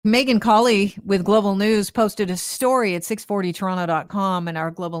Megan Colley with Global News posted a story at 640toronto.com and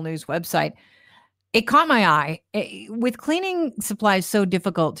our Global News website. It caught my eye. With cleaning supplies so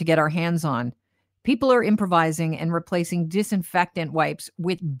difficult to get our hands on, people are improvising and replacing disinfectant wipes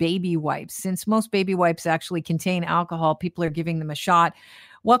with baby wipes. Since most baby wipes actually contain alcohol, people are giving them a shot.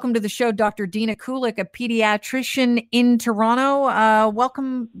 Welcome to the show, Dr. Dina Kulik, a pediatrician in Toronto.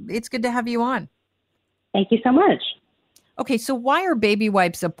 Welcome. It's good to have you on. Thank you so much. Okay, so why are baby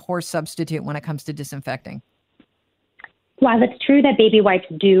wipes a poor substitute when it comes to disinfecting? While it's true that baby wipes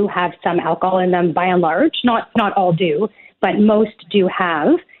do have some alcohol in them by and large, not all do, but most do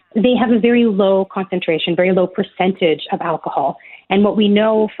have, they have a very low concentration, very low percentage of alcohol. And what we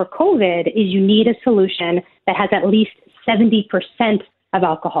know for COVID is you need a solution that has at least 70% of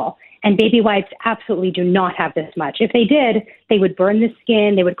alcohol. And baby wipes absolutely do not have this much. If they did, they would burn the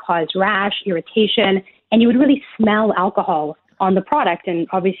skin, they would cause rash, irritation, and you would really smell alcohol on the product. And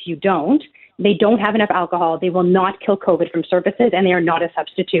obviously you don't. They don't have enough alcohol. They will not kill COVID from surfaces, and they are not a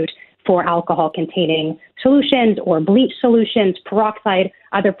substitute for alcohol-containing solutions or bleach solutions, peroxide,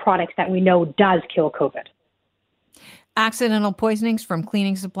 other products that we know does kill COVID. Accidental poisonings from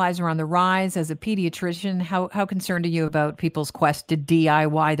cleaning supplies are on the rise. As a pediatrician, how concerned are you about people's quest to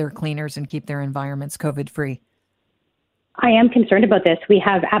DIY their cleaners and keep their environments COVID-free? I am concerned about this. We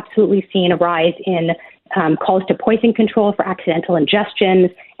have absolutely seen a rise in calls to poison control for accidental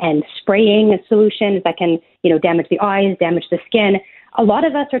ingestions and spraying solutions that can, damage the eyes, damage the skin. A lot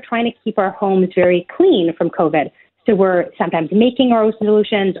of us are trying to keep our homes very clean from COVID. So we're sometimes making our own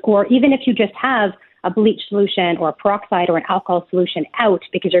solutions, or even if you just have a bleach solution or a peroxide or an alcohol solution out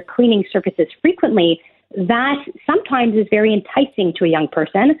because you're cleaning surfaces frequently, that sometimes is very enticing to a young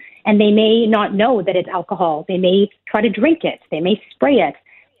person, and they may not know that it's alcohol. They may try to drink it. They may spray it.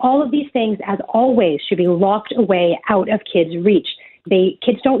 All of these things, as always, should be locked away out of kids' reach.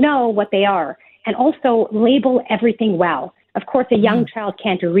 Kids don't know what they are. And also label everything well. Of course, a young child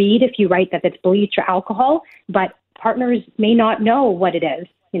can't read if you write that it's bleach or alcohol, but partners may not know what it is.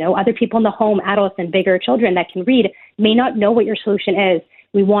 Other people in the home, adults and bigger children that can read, may not know what your solution is.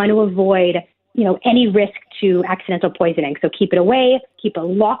 We want to avoid any risk to accidental poisoning. So keep it away, keep it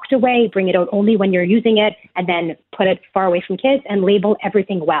locked away, bring it out only when you're using it, and then put it far away from kids and label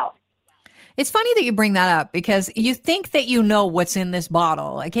everything well. It's funny that you bring that up because you think that you know what's in this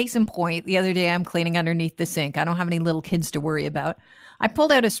bottle. A case in point, the other day I'm cleaning underneath the sink. I don't have any little kids to worry about. I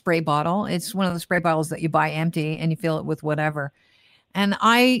pulled out a spray bottle. It's one of the spray bottles that you buy empty and you fill it with whatever. And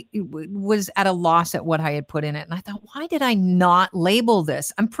I was at a loss at what I had put in it. And I thought, why did I not label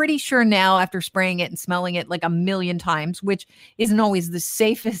this? I'm pretty sure now after spraying it and smelling it like a million times, which isn't always the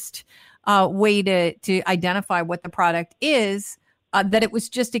safest way to identify what the product is, that it was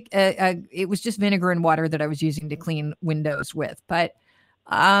just it was just vinegar and water that I was using to clean windows with. But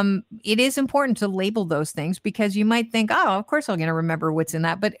it is important to label those things because you might think, oh, of course I'm going to remember what's in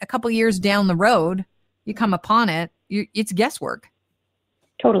that. But a couple of years down the road, you come upon it, it's guesswork.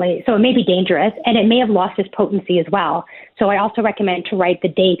 Totally. So it may be dangerous, and it may have lost its potency as well. So I also recommend to write the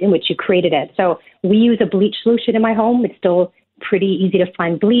date in which you created it. So we use a bleach solution in my home. It's still pretty easy to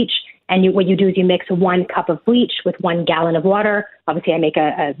find bleach. And what you do is you mix 1 cup of bleach with 1 gallon of water. Obviously, I make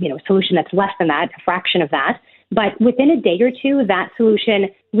a solution that's less than that, a fraction of that. But within a day or two, that solution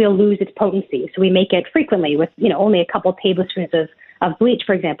will lose its potency. So we make it frequently with only a couple tablespoons of bleach,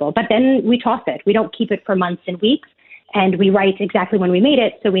 for example. But then we toss it. We don't keep it for months and weeks. And we write exactly when we made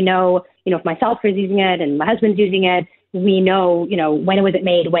it, so we know, if myself is using it and my husband's using it, we know, when was it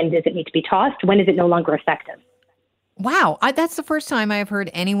made, when does it need to be tossed, when is it no longer effective. Wow, that's the first time I've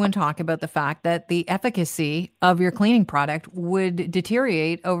heard anyone talk about the fact that the efficacy of your cleaning product would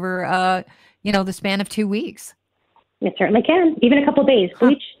deteriorate over, the span of 2 weeks. It certainly can, even a couple of days.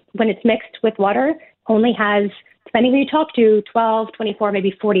 Bleach, when it's mixed with water, only has, depending who you talk to, 12, 24,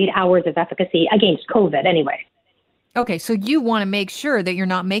 maybe 48 hours of efficacy against COVID anyway. Okay, so you want to make sure that you're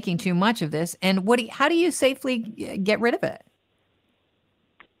not making too much of this. And how do you safely get rid of it?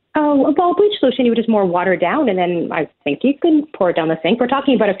 Oh, well, bleach solution, you would just more water down, and then I think you can pour it down the sink. We're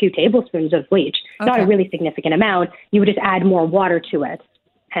talking about a few tablespoons of bleach, not a really significant amount. You would just add more water to it,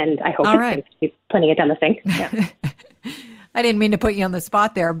 and I hope it's putting it down the sink. Yeah. I didn't mean to put you on the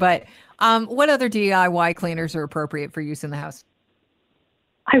spot there, but what other DIY cleaners are appropriate for use in the house?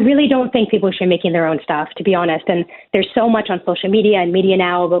 I really don't think people should be making their own stuff, to be honest. And there's so much on social media and media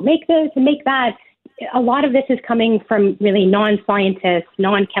now about make this and make that. A lot of this is coming from really non-scientists,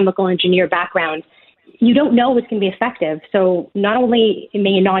 non-chemical engineer backgrounds. You don't know what's going to be effective. So not only it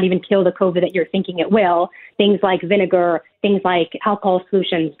may not even kill the COVID that you're thinking it will, things like vinegar, things like alcohol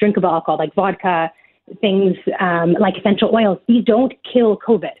solutions, drinkable alcohol like vodka, things like essential oils, these don't kill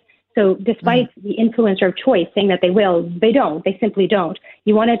COVID. So despite the influencer of choice saying that they will, they don't. They simply don't.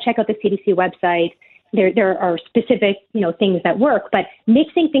 You want to check out the CDC website. There are specific, things that work, but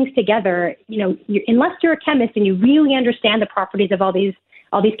mixing things together, unless you're a chemist and you really understand the properties of all these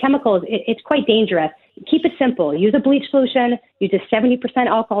chemicals, it's quite dangerous. Keep it simple. Use a bleach solution, use a 70%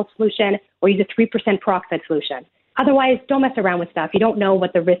 alcohol solution, or use a 3% peroxide solution. Otherwise, don't mess around with stuff. You don't know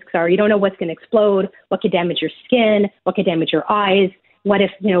what the risks are. You don't know what's going to explode, what could damage your skin, what could damage your eyes. What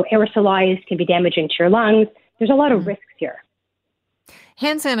if, aerosolized can be damaging to your lungs? There's a lot of risks here.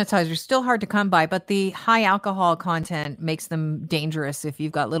 Hand sanitizer is still hard to come by, but the high alcohol content makes them dangerous if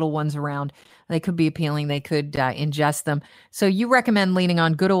you've got little ones around. They could be appealing. They could ingest them. So you recommend leaning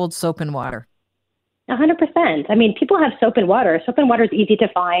on good old soap and water. 100%. I mean, people have soap and water. Soap and water is easy to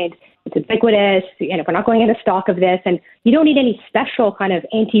find. It's ubiquitous. We're not going into stock of this. And you don't need any special kind of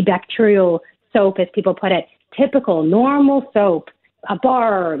antibacterial soap, as people put it. Typical, normal soap, a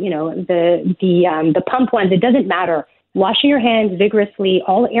bar, the pump ones, it doesn't matter. Washing your hands vigorously,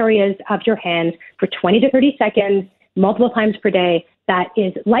 all areas of your hands for 20 to 30 seconds, multiple times per day, that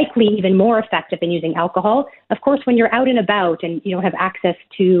is likely even more effective than using alcohol. Of course, when you're out and about and you don't have access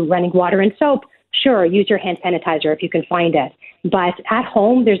to running water and soap, sure, use your hand sanitizer if you can find it. But at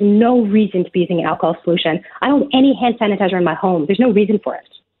home, there's no reason to be using an alcohol solution. I don't have any hand sanitizer in my home. There's no reason for it.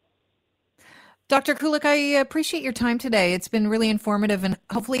 Dr. Kulik, I appreciate your time today. It's been really informative and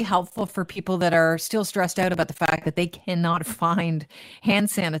hopefully helpful for people that are still stressed out about the fact that they cannot find hand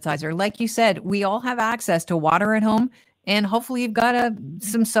sanitizer. Like you said, we all have access to water at home, and hopefully you've got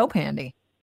some soap handy.